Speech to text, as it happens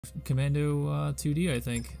Commando 2D, I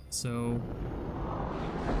think. So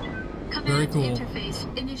Command very cool.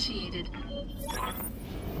 Interface initiated.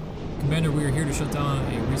 Commander, we are here to shut down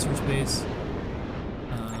a research base.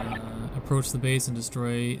 Approach the base and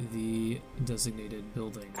destroy the designated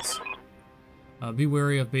buildings. Be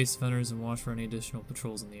wary of base defenders and watch for any additional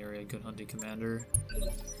patrols in the area. Good hunting, Commander.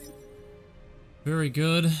 Very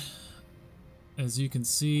good. As you can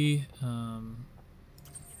see,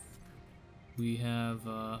 we have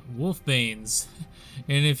Wolfbanes.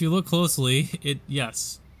 And if you look closely,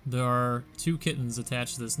 yes, there are 2 kittens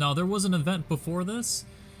attached to this. Now, there was an event before this.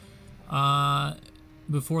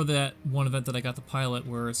 Before that one event that I got the pilot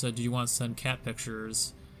where it said, do you want to send cat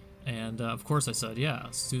pictures? And of course I said, yeah,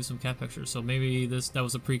 let's do some cat pictures. So maybe that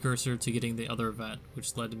was a precursor to getting the other event,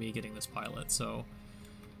 which led to me getting this pilot. So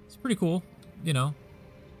it's pretty cool, you know,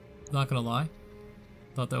 not gonna lie.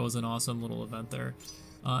 Thought that was an awesome little event there.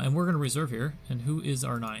 And we're gonna reserve here. And who is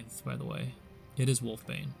our 9th, by the way? It is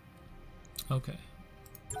Wolfbane. Okay.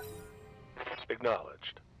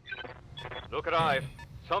 Acknowledged. Look alive.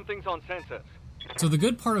 Something's on sensors. So the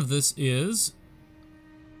good part of this is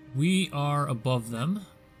we are above them.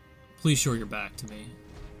 Please show your back to me.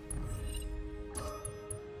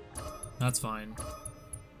 That's fine.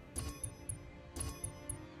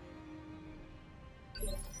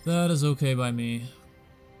 That is okay by me.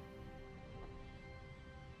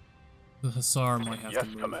 The Hussar might have to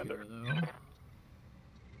move Commander. here, though.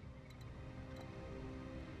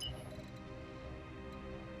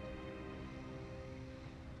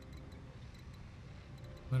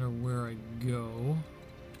 No matter where I go.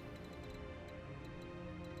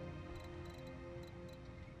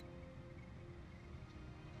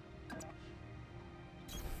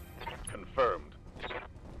 Confirmed.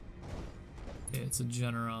 Okay, it's a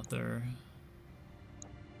Jenner out there.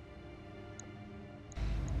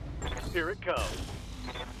 Here it comes.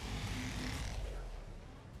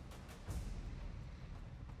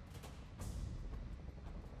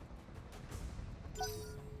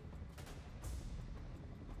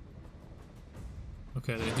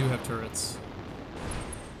 Okay, they do have turrets.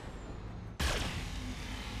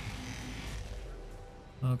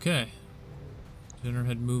 Okay. Jenner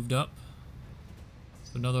had moved up.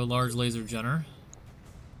 Another large laser Jenner.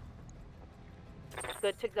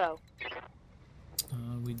 Good to go.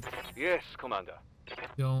 We Yes, Commander.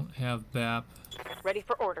 don't have BAP. Ready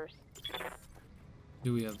for orders.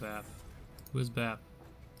 Do we have BAP? Who is BAP?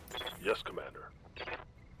 Yes, Commander.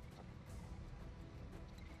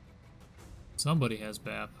 Somebody has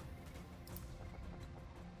BAP.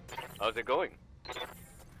 How's it going?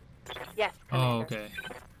 Yes, Commander. Oh, okay.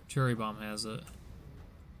 Cherry Bomb has it.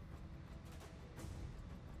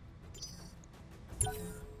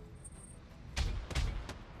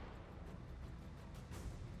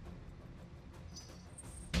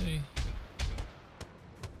 Okay.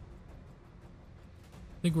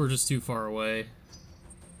 I think we're just too far away.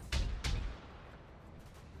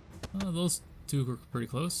 Those 2 were pretty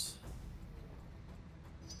close.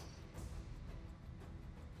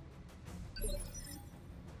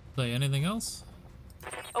 Say anything else?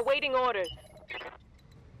 Awaiting orders.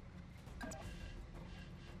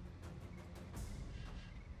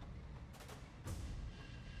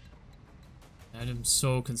 I'm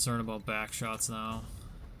so concerned about back shots now.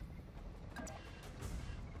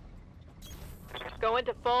 Go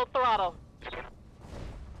into full throttle.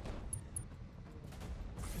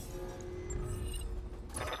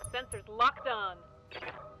 Sensors locked on.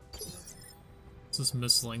 What's this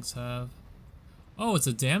Miss Lynx have? Oh, it's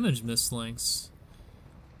a damaged Miss Lynx.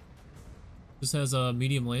 Just has a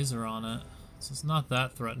medium laser on it, so it's not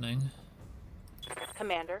that threatening.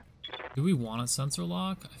 Commander. Do we want a sensor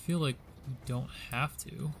lock? I feel like we don't have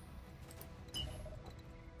to.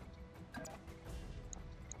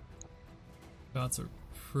 Shots are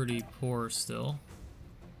pretty poor still.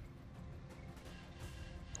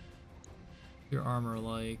 Your armor,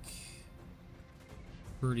 like,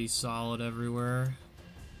 pretty solid everywhere.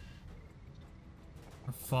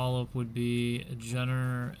 Our follow-up would be a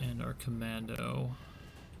Jenner and our Commando.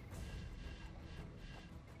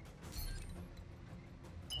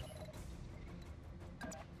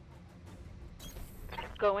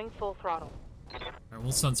 Going full throttle. Alright,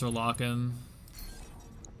 we'll sensor lock him.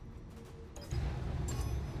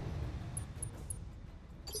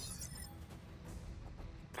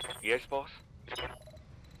 Yes, boss?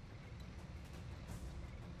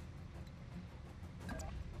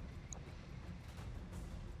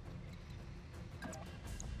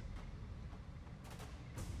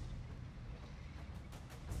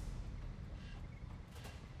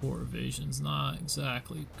 Poor evasion's not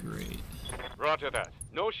exactly great. Roger that.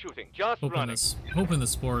 No shooting, just running. Hoping the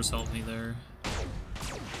spores help me there.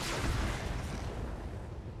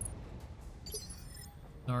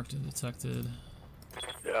 Narc detected.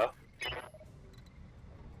 Yeah.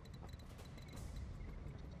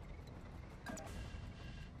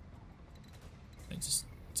 I just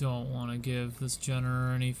don't want to give this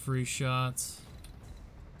Jenner any free shots.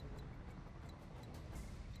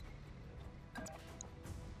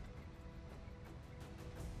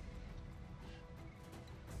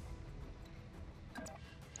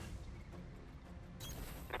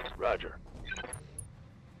 Roger.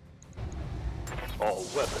 All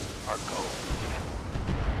weapons are go.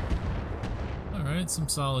 Alright, some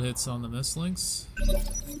solid hits on the Lynx.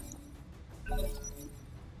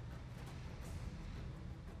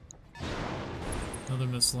 Another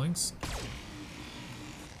Lynx.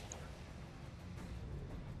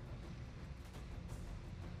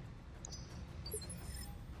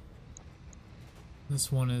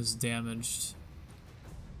 This one is damaged.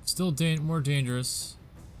 Still more dangerous.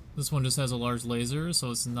 This one just has a large laser,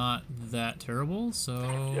 so it's not that terrible,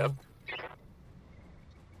 so... Yep.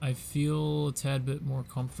 I feel a tad bit more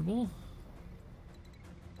comfortable.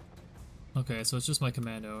 Okay, so it's just my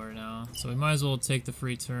commando right now. So we might as well take the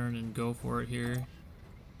free turn and go for it here.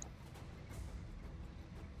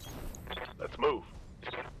 Let's move.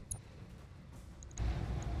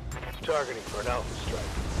 Targeting for an alpha strike.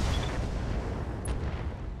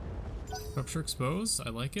 Rupture exposed, I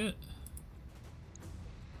like it.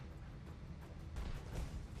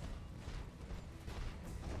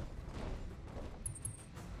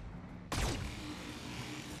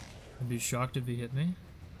 I'd be shocked if he hit me.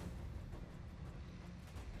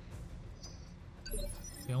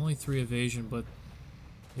 Okay, only 3 evasion, but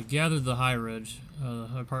they gathered the high ridge,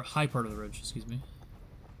 high part of the ridge, excuse me.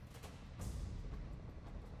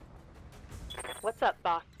 What's up,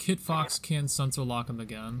 boss? Kit Fox can sensor lock him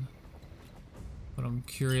again, but I'm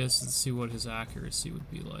curious to see what his accuracy would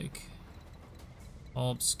be like. All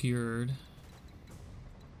obscured.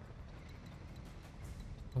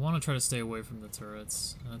 I want to try to stay away from the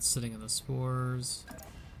turrets. That's sitting in the spores.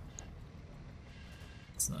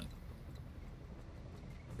 It's not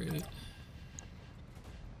great.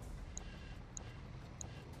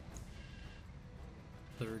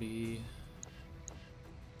 $30.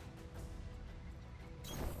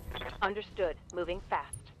 Understood. Moving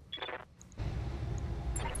fast.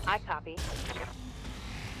 I copy.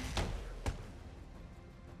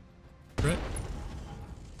 Crit.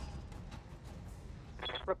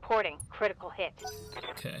 Reporting. Critical hit.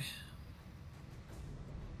 Okay.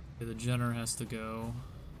 Okay, the Jenner has to go.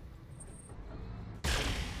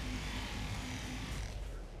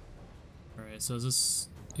 Alright, so is this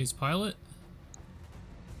his pilot?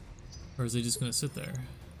 Or is he just gonna sit there?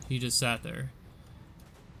 He just sat there.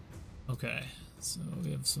 Okay, so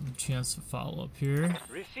we have some chance to follow up here.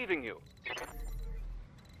 Receiving you.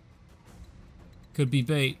 Could be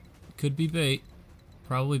bait. Could be bait.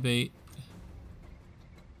 Probably bait.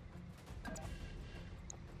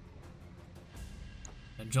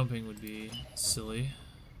 And jumping would be silly.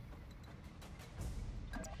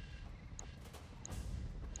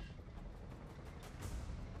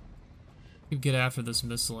 Could get after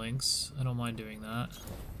this Lynx. I don't mind doing that.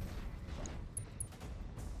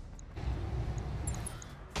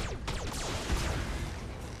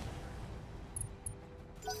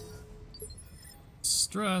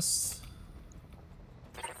 Stressed.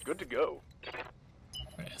 Good to go.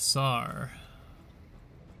 Alright, SAR.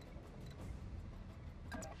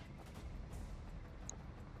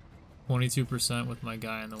 %, with my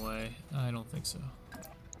guy in the way. I don't think so.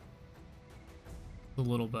 A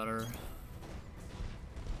little better.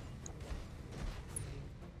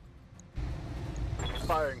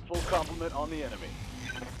 Firing full complement on the enemy.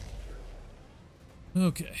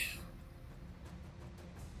 Okay.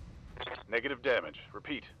 Negative damage.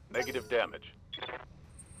 Repeat. Negative damage.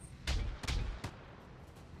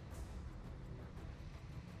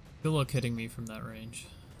 Good luck hitting me from that range.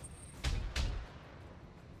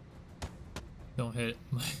 Don't hit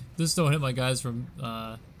my, just don't hit my guys from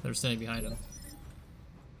that are standing behind him.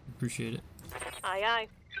 Appreciate it. Aye, aye.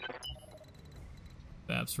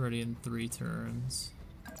 BAP's ready in 3 turns.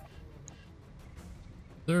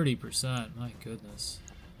 30%, my goodness.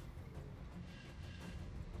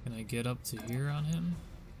 Can I get up to here on him?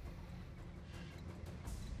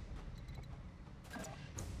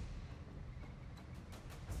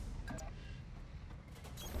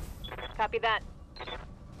 Copy that.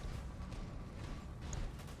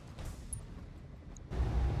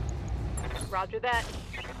 Roger that.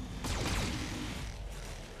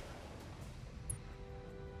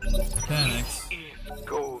 Panic. It's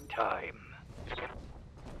go time.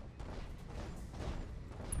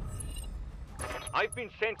 I've been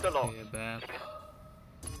sent along. Okay, BAP.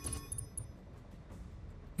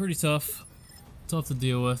 Pretty tough. Tough to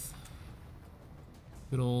deal with.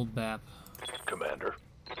 Good old BAP. Commander.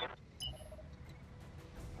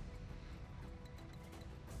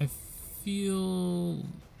 I feel...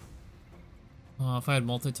 if I had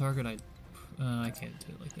multi-target, I can't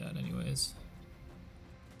do it like that anyways.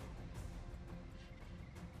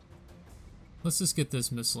 Let's just get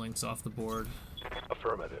this Lynx off the board.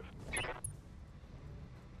 Affirmative.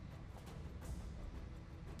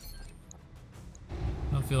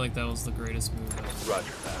 I don't feel like that was the greatest move ever.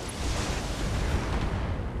 Roger that.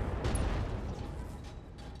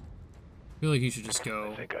 I feel like you should just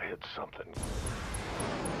go. I think I hit something.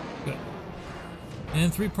 Good.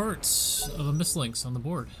 And 3 parts of a Lynx on the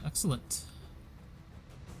board. Excellent.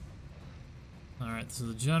 Alright, so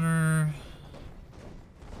the Jenner.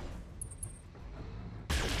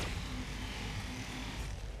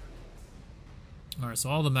 Alright, so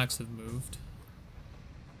all the mechs have moved.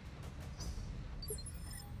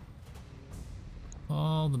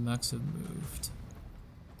 All the mechs have moved.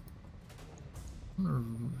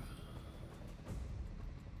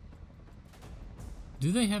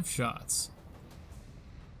 Do they have shots?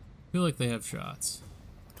 I feel like they have shots.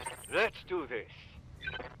 Let's do this.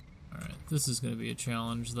 Alright, this is going to be a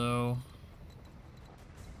challenge though.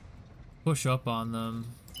 Push up on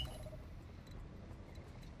them.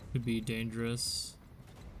 Could be dangerous.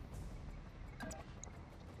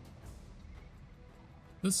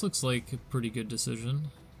 This looks like a pretty good decision.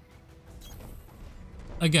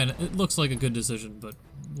 Again, it looks like a good decision, but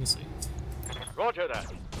we'll see. Roger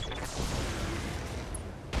that.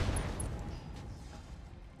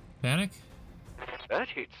 Panic? That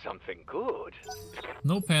hit something good.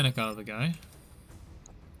 No panic out of the guy.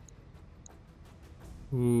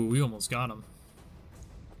 Ooh, we almost got him.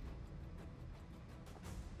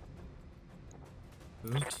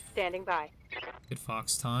 Moved. Standing by. Get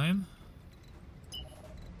Fox time.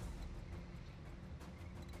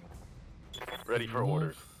 Ready for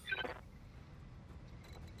orders.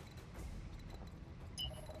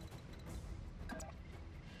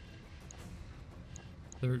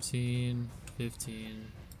 $13, $15.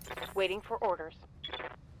 Waiting for orders.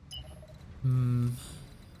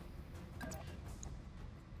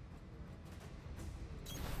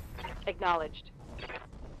 Acknowledged.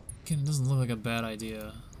 Again, it doesn't look like a bad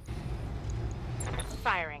idea.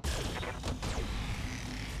 Firing.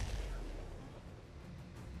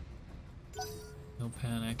 No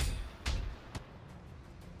panic.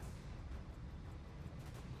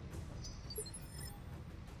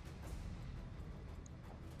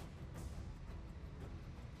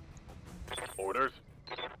 Orders.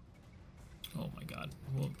 Oh my god.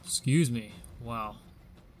 Well, excuse me. Wow.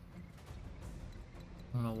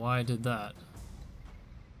 I don't know why I did that.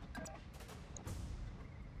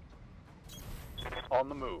 On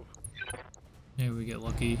the move. Maybe we get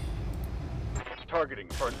lucky. Targeting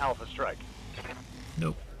for an alpha strike.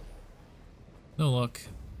 Nope. No luck.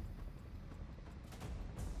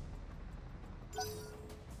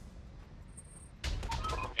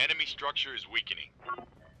 Enemy structure is weakening.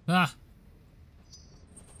 Ah!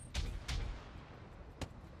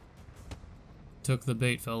 Took the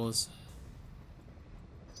bait, fellas.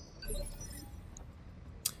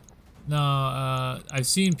 No, I've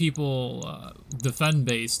seen people defend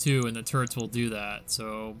base too, and the turrets will do that,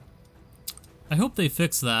 so I hope they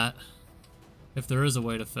fix that, if there is a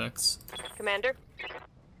way to fix. Commander?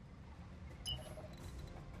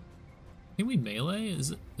 Can we melee? Is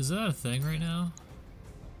that a thing right now?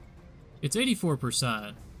 It's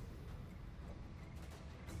 84%.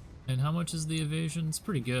 And how much is the evasion? It's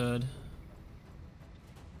pretty good.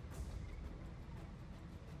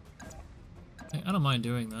 I don't mind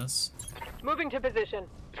doing this. Moving to position.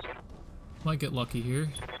 Might get lucky here.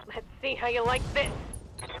 Let's see how you like this.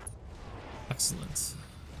 Excellent.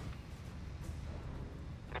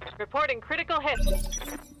 Reporting critical hit.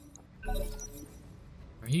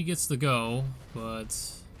 He gets the go, but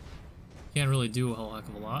can't really do a whole heck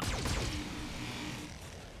of a lot.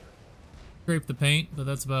 Scrape the paint, but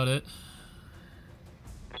that's about it.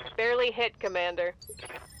 Barely hit, Commander.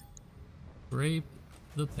 Scrape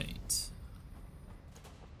the paint.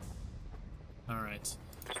 Alright.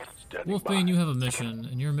 Wolfbane, you have a mission,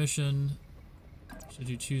 and your mission, should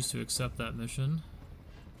you choose to accept that mission,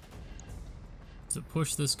 is to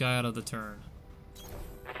push this guy out of the turn.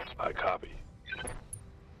 I copy.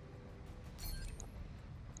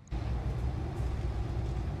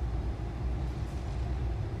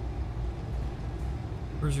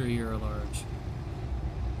 Where's your ear large?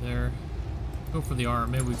 There. Go for the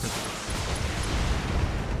arm. Maybe we could.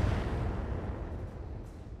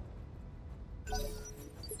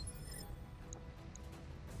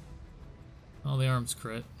 the arms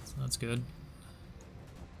crit, so that's good.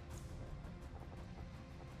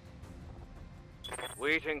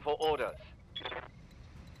 Waiting for orders.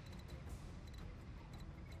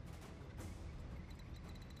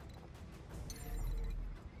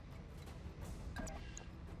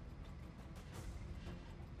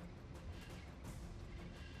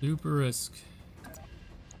 Super risk.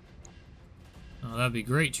 Oh, that'd be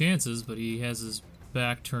great chances, but he has his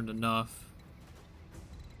back turned enough.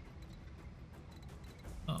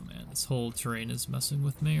 Oh man, this whole terrain is messing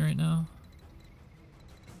with me right now.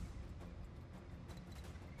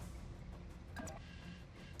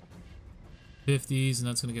 '50s, and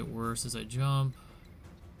that's gonna get worse as I jump.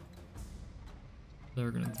 They're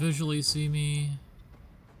gonna visually see me.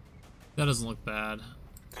 That doesn't look bad.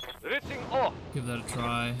 Ritzing off. Give that a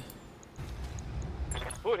try.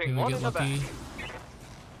 Putting Maybe one we in get the back. lucky.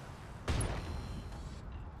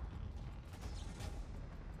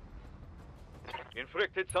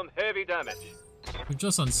 Inflicted some heavy damage. We've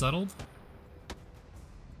just unsettled.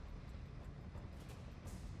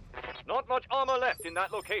 Not much armor left in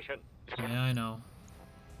that location. Yeah, I know.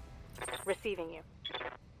 Receiving you.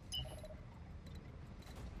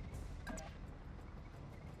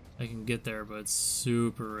 I can get there, but it's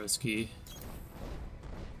super risky.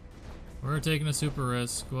 We're taking a super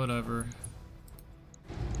risk, whatever.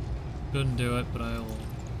 Couldn't do it, but I will.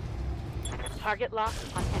 Target lock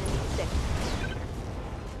on enemy 6.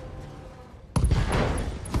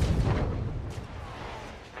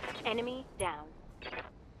 Enemy down.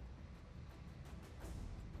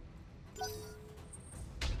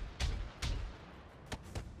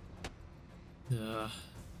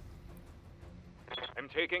 I'm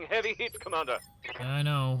taking heavy hits, Commander. I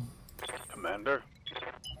know. Commander?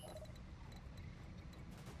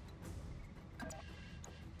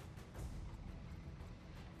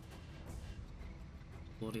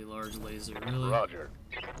 Bloody large laser, really? Roger.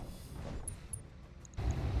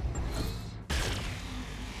 You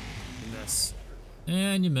miss.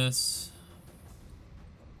 And you miss.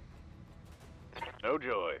 No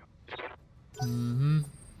joy. Mm-hmm.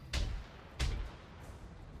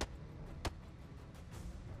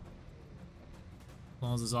 As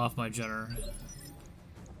long as it's off my generator.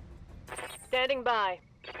 Standing by.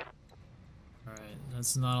 Alright,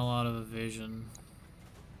 that's not a lot of evasion.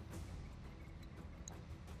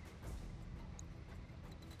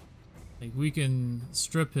 Like, we can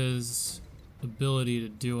strip his ability to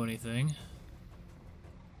do anything.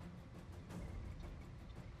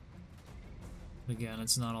 Again,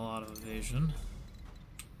 it's not a lot of evasion.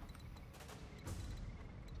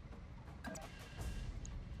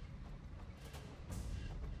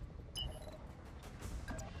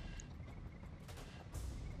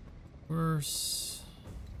 Worse.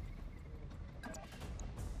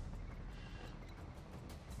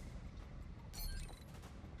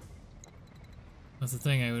 That's the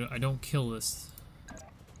thing, I don't kill this.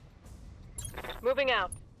 Moving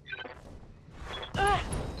out.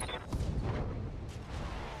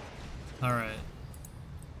 Alright.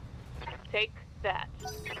 Take that.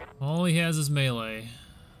 All he has is melee.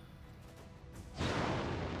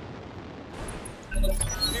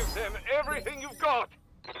 Give them everything you've got.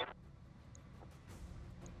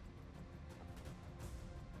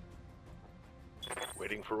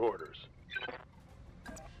 Waiting for orders.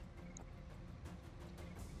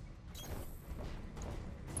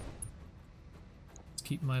 Let's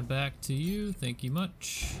keep my back to you, thank you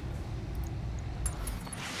much.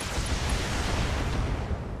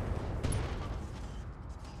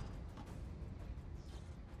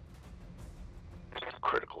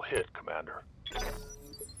 Critical hit, Commander.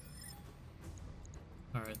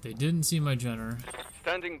 Alright, they didn't see my generator.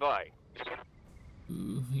 Standing by.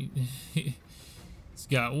 Ooh, he's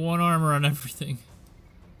got one armor on everything.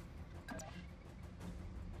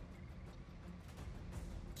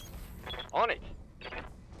 On it.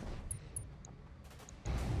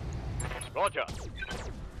 Roger.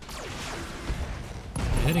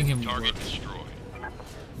 Hitting him would Target work. destroyed.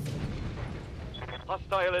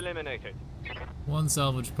 Hostile eliminated. One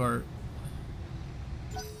salvage part.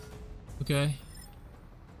 Okay.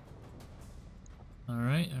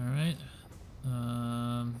 Alright, alright.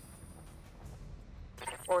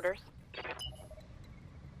 Orders.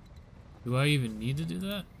 Do I even need to do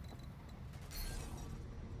that?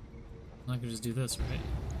 I could just do this, right?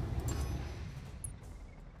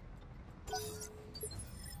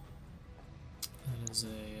 That is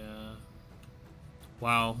a,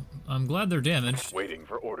 wow. I'm glad they're damaged. Waiting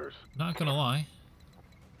for orders. Not gonna lie.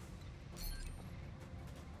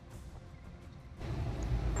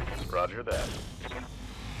 Roger that.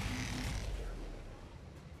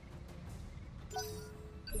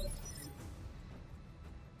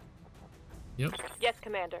 Yep. Yes,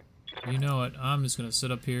 Commander. You know it. I'm just gonna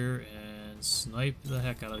sit up here and snipe the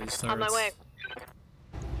heck out of these turrets. On my way.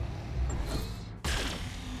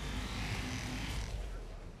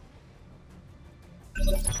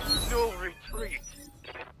 No retreat.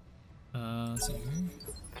 Let's see here.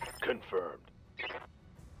 Confirmed.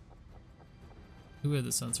 Who had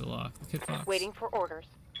the sensor lock? The Kit Fox. Waiting for orders.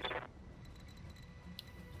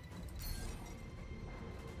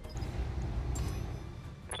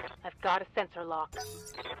 I've got a sensor lock.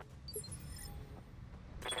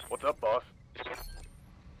 What's up, boss?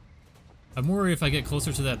 I'm worried if I get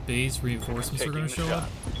closer to that base, reinforcements are Taking gonna the show shot. up.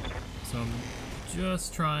 So I'm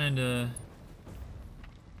just trying to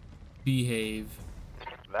behave.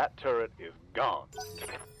 That turret is gone.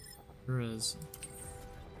 There is.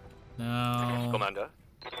 Now Commander.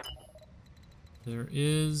 there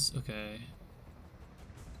is okay.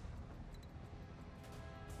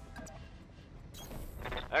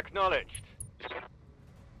 Acknowledged.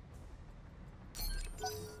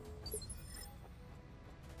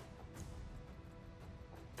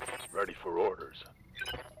 Ready for orders.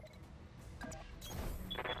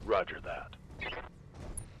 Roger that.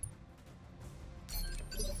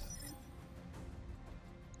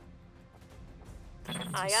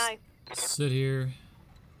 Aye, aye. Sit here.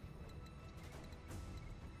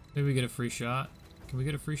 Maybe we get a free shot. Can we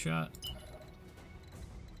get a free shot?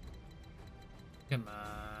 Come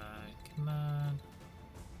on, come on.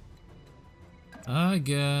 I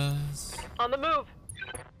guess. On the move.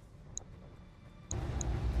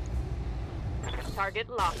 Target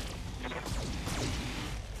locked.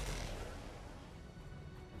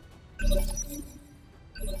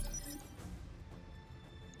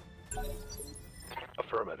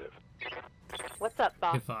 Affirmative. What's up,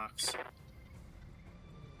 boss? Kit Fox.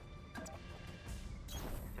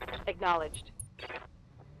 Acknowledged.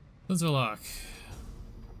 Sensor lock.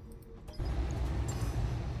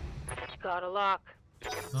 Got a lock.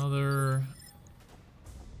 Another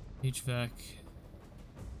HVAC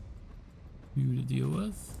you to deal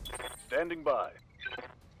with. Standing by.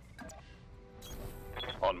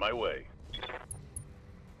 On my way.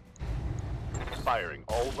 Firing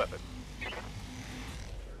all weapons.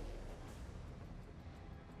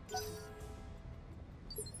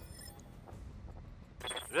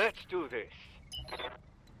 Let's do this.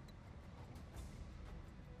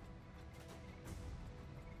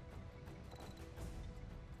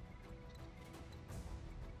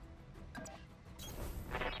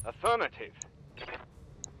 Affirmative.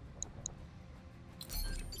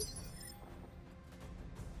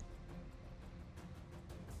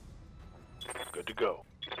 Good to go.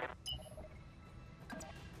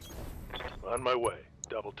 On my way.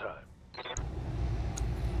 Double time.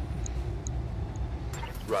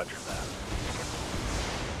 Roger that.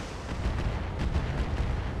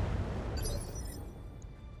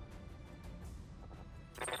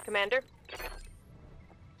 Commander?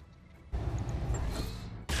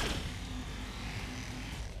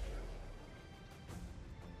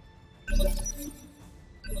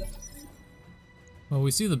 Well,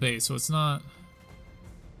 we see the base, so it's not...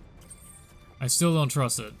 I still don't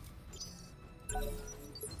trust it.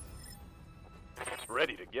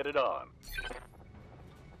 Ready to get it on.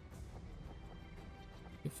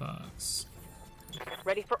 Kit Fox.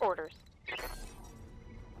 Ready for orders.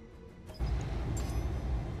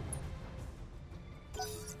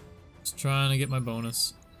 Just trying to get my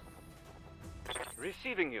bonus.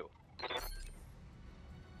 Receiving you.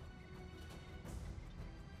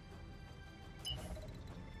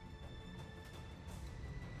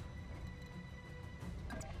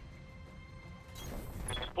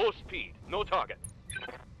 Full speed, no target.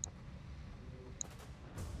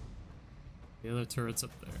 The other turret's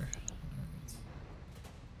up there. Alright.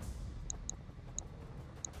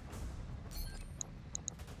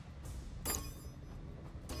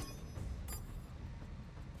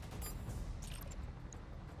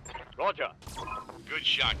 Roger. Good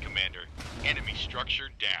shot, Commander. Enemy structure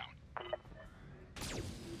down.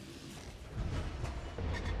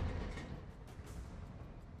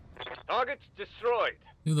 Targets destroyed.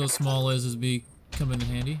 Knew those small lasers be coming in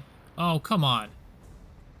handy. Oh, come on.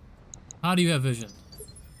 How do you have vision?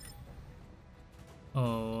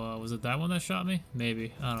 Oh, was it that one that shot me?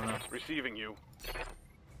 Maybe. I don't know. Receiving you.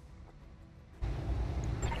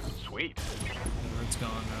 Sweet. Whatever, it's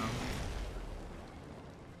gone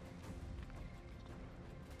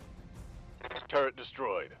now. Turret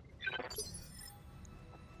destroyed.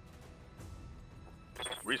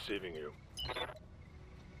 Receiving you.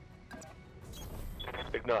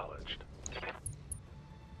 Acknowledged.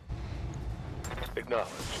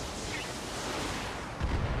 Acknowledged.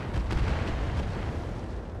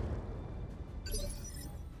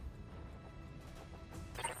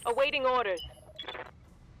 Awaiting orders.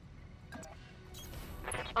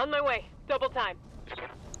 On my way. Double time.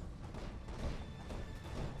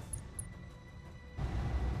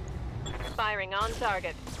 Firing on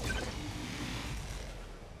target.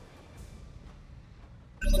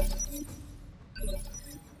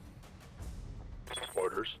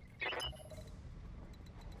 Orders.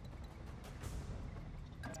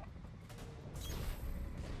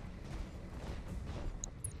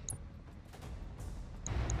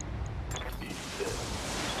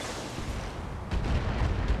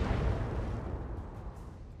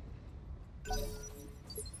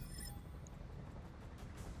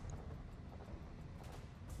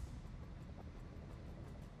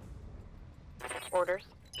 Orders.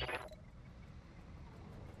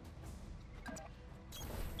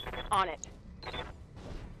 On it.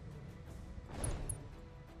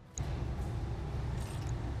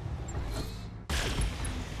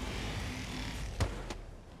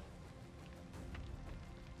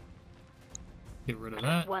 Get rid of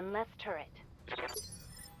that. One less turret.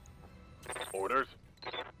 Orders.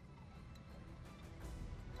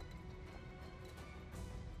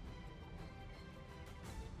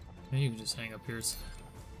 Maybe you can just hang up here.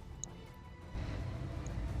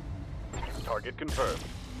 Target confirmed.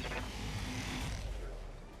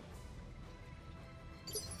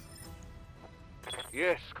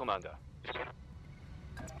 Yes, Commander.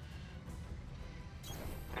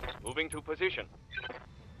 Moving to position.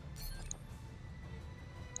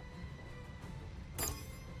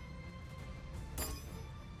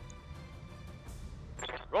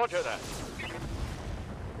 Roger that.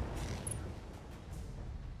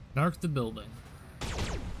 Mark the building.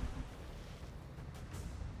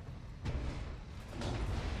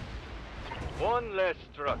 One less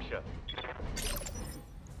structure.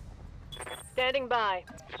 Standing by.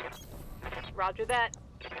 Roger that.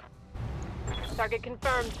 Target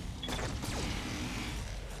confirmed.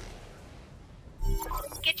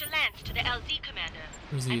 Get your lance to the LZ, Commander.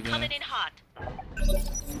 Where's the I'm coming evac? in hot.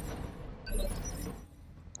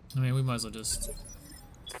 I mean, we might as well just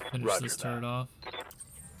finish Roger this that. turret off.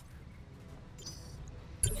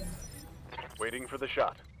 Waiting for the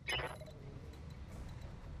shot.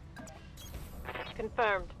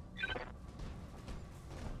 Confirmed.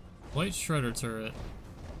 White shredder turret.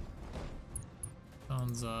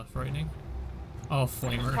 Sounds frightening. Oh,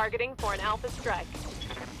 flamer. Targeting for an alpha strike.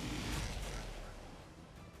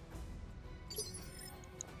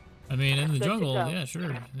 I mean, in the Good to jungle, go. yeah,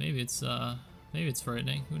 sure. Maybe it's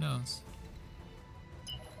frightening. Who knows?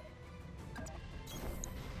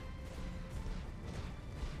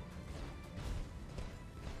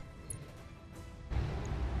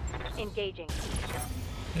 Engaging.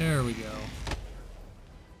 There we go.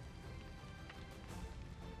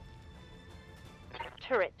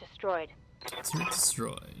 Turret destroyed. Turret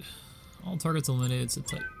destroyed. All targets eliminated. Sit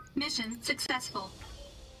tight. Mission successful.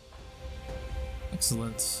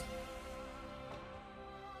 Excellent.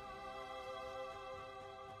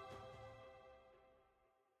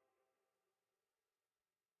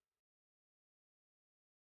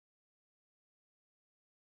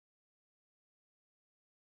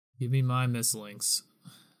 Give me my mislinks.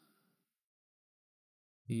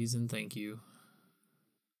 Please and thank you.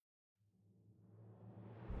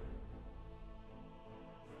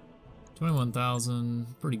 $21,000,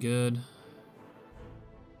 pretty good.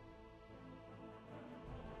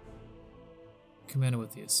 Commander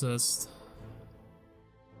with the assist.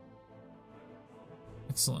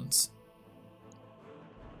 Excellent.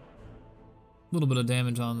 A little bit of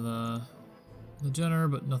damage on the Jenner,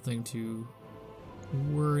 but nothing to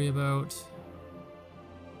worry about.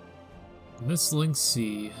 Lynx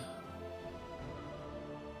C.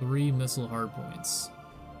 3 missile hardpoints.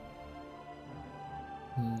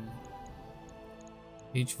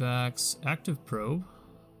 HVACs, active probe.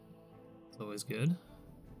 It's always good.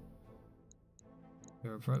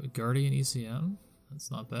 Guardian ECM. That's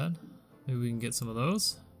not bad. Maybe we can get some of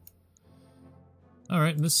those.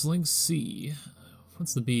 Alright, Lynx C.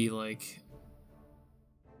 What's the B like?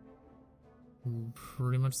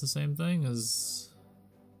 Pretty much the same thing as...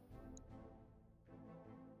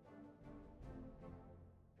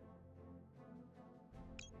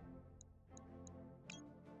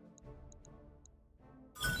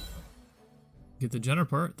 Get the Jenner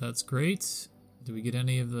part, that's great. Do we get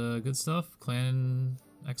any of the good stuff? Clan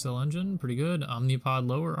XL engine, pretty good. Omnipod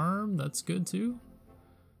lower arm, that's good too.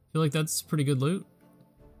 Feel like that's pretty good loot.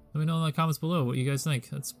 Let me know in the comments below what you guys think.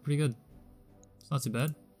 That's pretty good. It's not too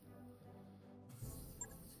bad.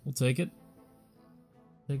 We'll take it.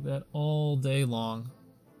 Take that all day long.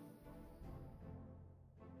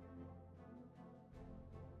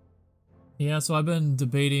 Yeah, so I've been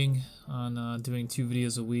debating on doing 2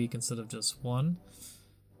 videos a week instead of just 1.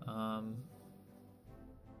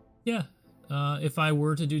 Yeah, if I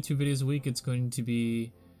were to do 2 videos a week, it's going to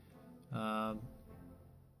be 1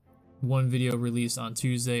 video released on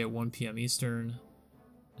Tuesday at 1 p.m. Eastern,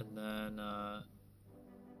 and then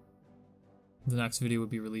the next video would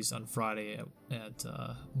be released on Friday at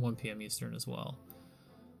 1 p.m. Eastern as well.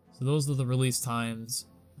 So those are the release times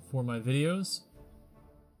for my videos.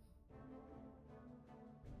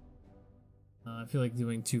 I feel like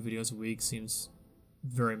doing 2 videos a week seems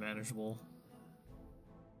very manageable.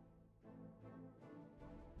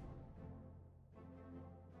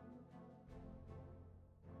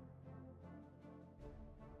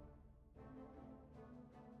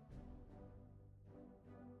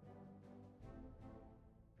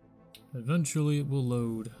 Eventually it will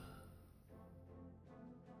load.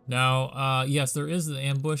 Now, yes, there is an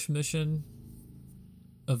ambush mission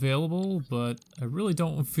available, but I really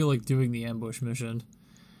don't feel like doing the ambush mission.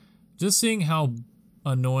 Just seeing how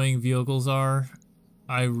annoying vehicles are,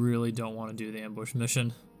 I really don't want to do the ambush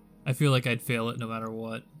mission. I feel like I'd fail it no matter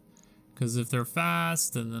what. Because if they're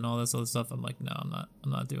fast and then all this other stuff, I'm like, no, I'm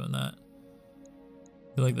not doing that.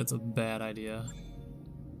 I feel like that's a bad idea.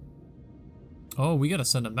 Oh, we gotta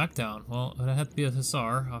send a mech down. Well, it'd have to be a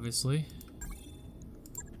Hussar, obviously.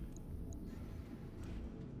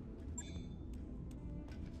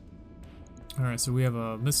 Alright, so we have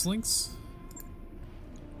a Lynx.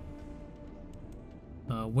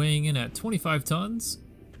 Weighing in at 25 tons.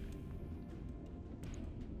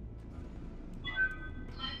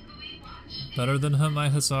 Better than my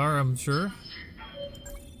Hussar, I'm sure.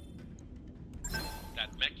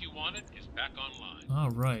 That mech you wanted is back online.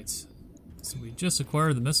 Alright. So we just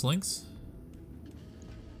acquired the Lynx.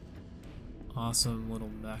 Awesome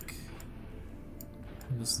little mech.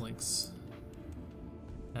 Lynx.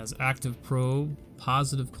 Has active probe,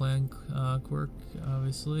 positive clan quirk,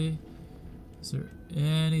 obviously. Is there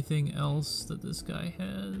anything else that this guy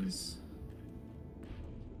has?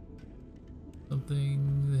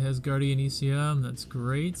 Something that has Guardian ECM, that's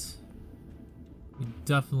great. We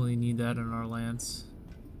definitely need that in our lance.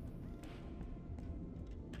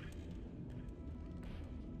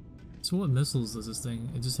 So what missiles does this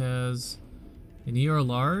thing? It just has an ER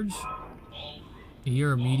large,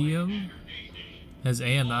 ER medium, has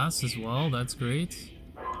AMS as well, that's great.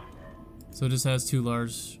 So it just has 2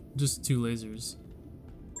 large, just 2 lasers.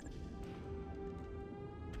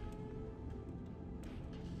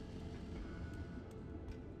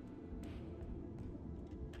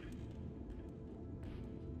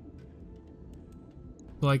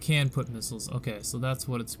 So I can put missiles. Okay, so that's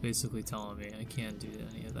what it's basically telling me. I can't do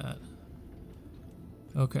any of that.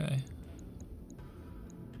 Okay.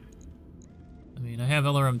 I mean, I have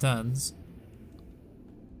LRM-10s.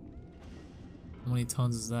 How many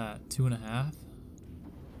tons is that? 2.5?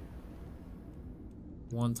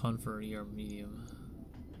 1 ton for an ER medium.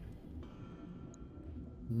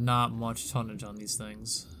 Not much tonnage on these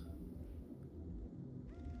things.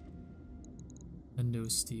 Endo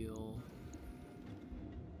steel.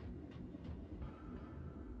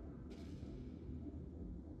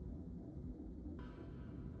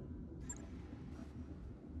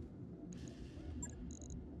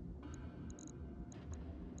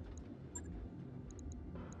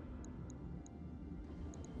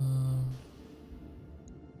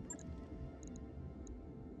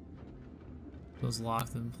 Was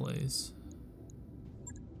locked in place.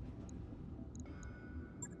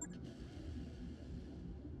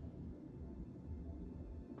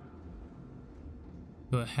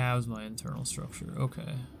 So it halves my internal structure.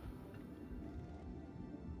 Okay.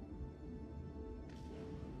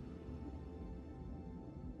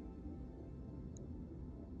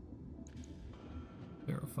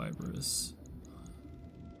 Ferrofibrous.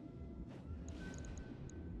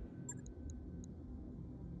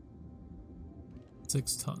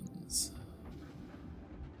 Six tons.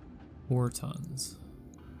 4 tons.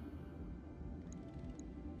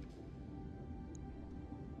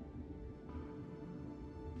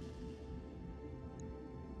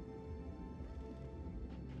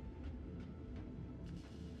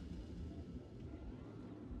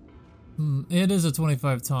 It is a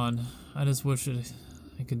 25 ton. I just wish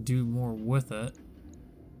I could do more with it.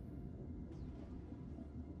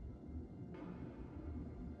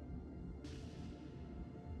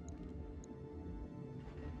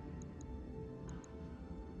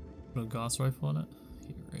 Put a Gauss rifle on it?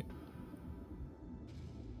 Here, right.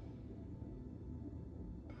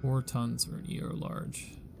 4 tons for an ER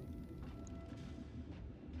large.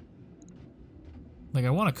 Like, I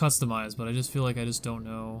want to customize, but I just feel like I just don't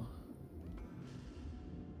know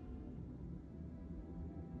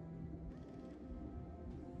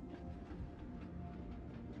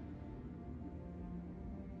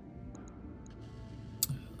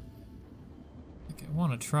Okay, I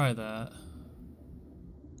want to try that.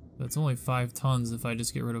 But it's only 5 tons if I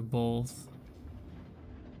just get rid of both.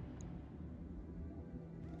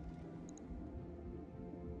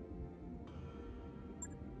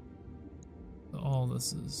 So all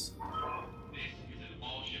this is...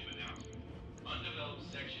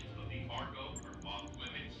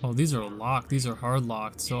 Oh, these are locked. These are hard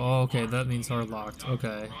locked. So, oh, okay, that means hard locked.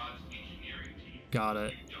 Okay. Got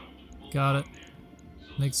it. Got it.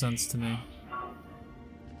 Makes sense to me.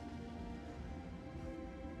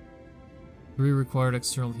 3 required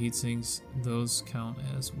external heatsinks. Those count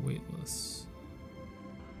as weightless.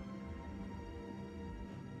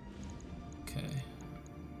 Okay.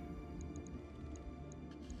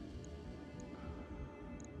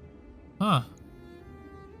 Huh.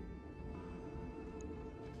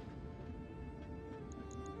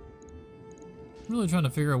 I'm really trying to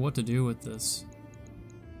figure out what to do with this.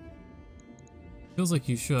 Feels like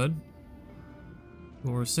you should.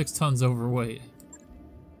 But we're 6 tons overweight.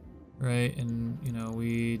 Right, and you know,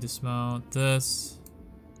 we dismount this.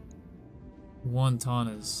 1 ton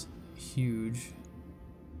is huge.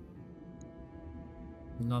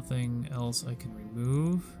 Nothing else I can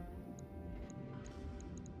remove.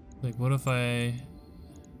 Like, what if I...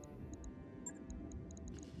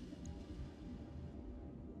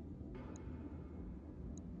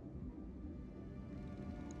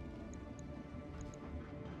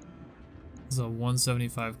 This is a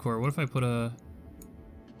 175 core. What if I put a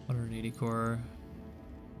 180 core?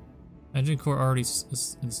 Engine core already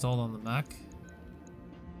installed on the mech.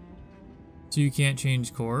 So you can't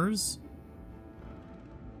change cores?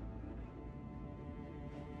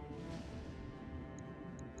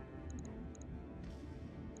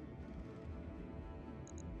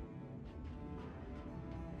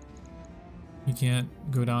 You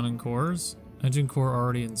can't go down in cores? Engine core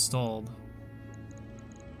already installed.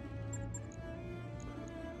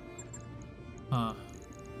 Huh.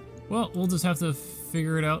 Well, we'll just have to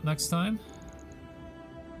figure it out next time.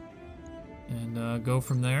 And go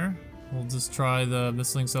from there. We'll just try the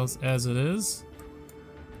Lynx as it is.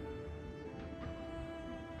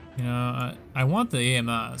 You know, I want the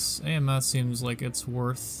AMS. AMS seems like it's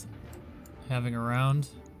worth having around.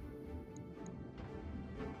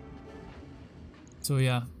 So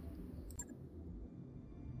yeah.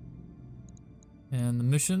 And the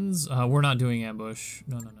missions, we're not doing ambush.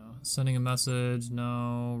 No, no, no. Sending a message,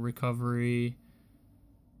 no. Recovery.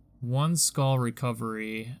 1 skull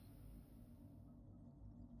recovery.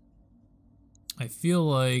 I feel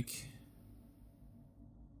like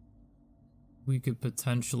we could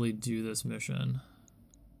potentially do this mission.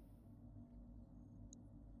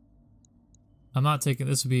 I'm not taking,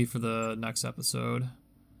 this would be for the next episode.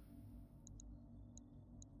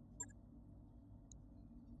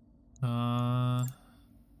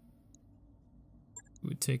 We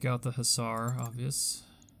would take out the Hussar, obvious.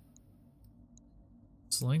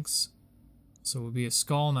 It's Lynx. So it would be a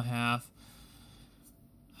skull and a half.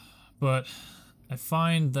 But I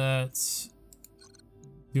find that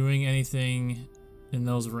doing anything in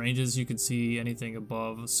those ranges, you can see anything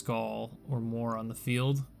above a skull or more on the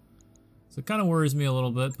field. So it kind of worries me a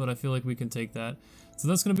little bit, but I feel like we can take that. So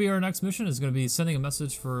that's going to be our next mission. Is going to be sending a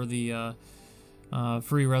message for the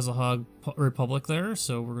Free Rezahog Republic there.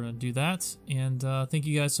 So we're going to do that. And thank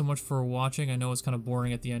you guys so much for watching. I know it's kind of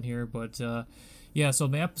boring at the end here, but yeah, so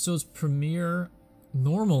my episodes premiere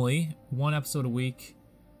normally 1 episode a week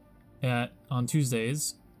on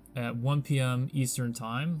Tuesdays at 1 p.m. Eastern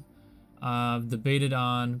Time. I've debated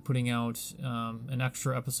on putting out an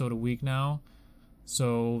extra episode a week now.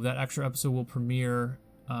 So that extra episode will premiere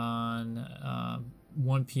on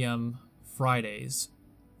 1 p.m. Fridays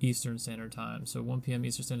Eastern Standard Time. So 1 p.m.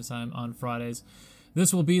 Eastern Standard Time on Fridays.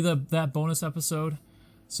 This will be that bonus episode.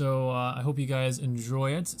 So I hope you guys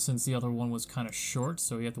enjoy it, since the other one was kind of short.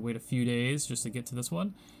 So you have to wait a few days just to get to this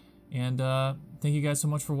one. And thank you guys so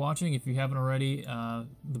much for watching. If you haven't already,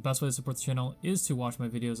 the best way to support the channel is to watch my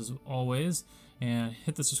videos as always. And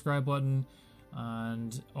hit the subscribe button.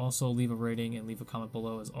 And also leave a rating and leave a comment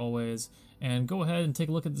below as always. And go ahead and take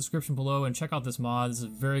a look at the description below and check out this mod. This is a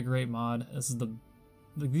very great mod. This is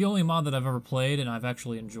the only mod that I've ever played and I've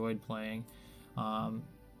actually enjoyed playing.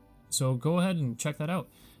 So go ahead and check that out.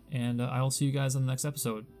 And I will see you guys on the next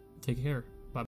episode. Take care.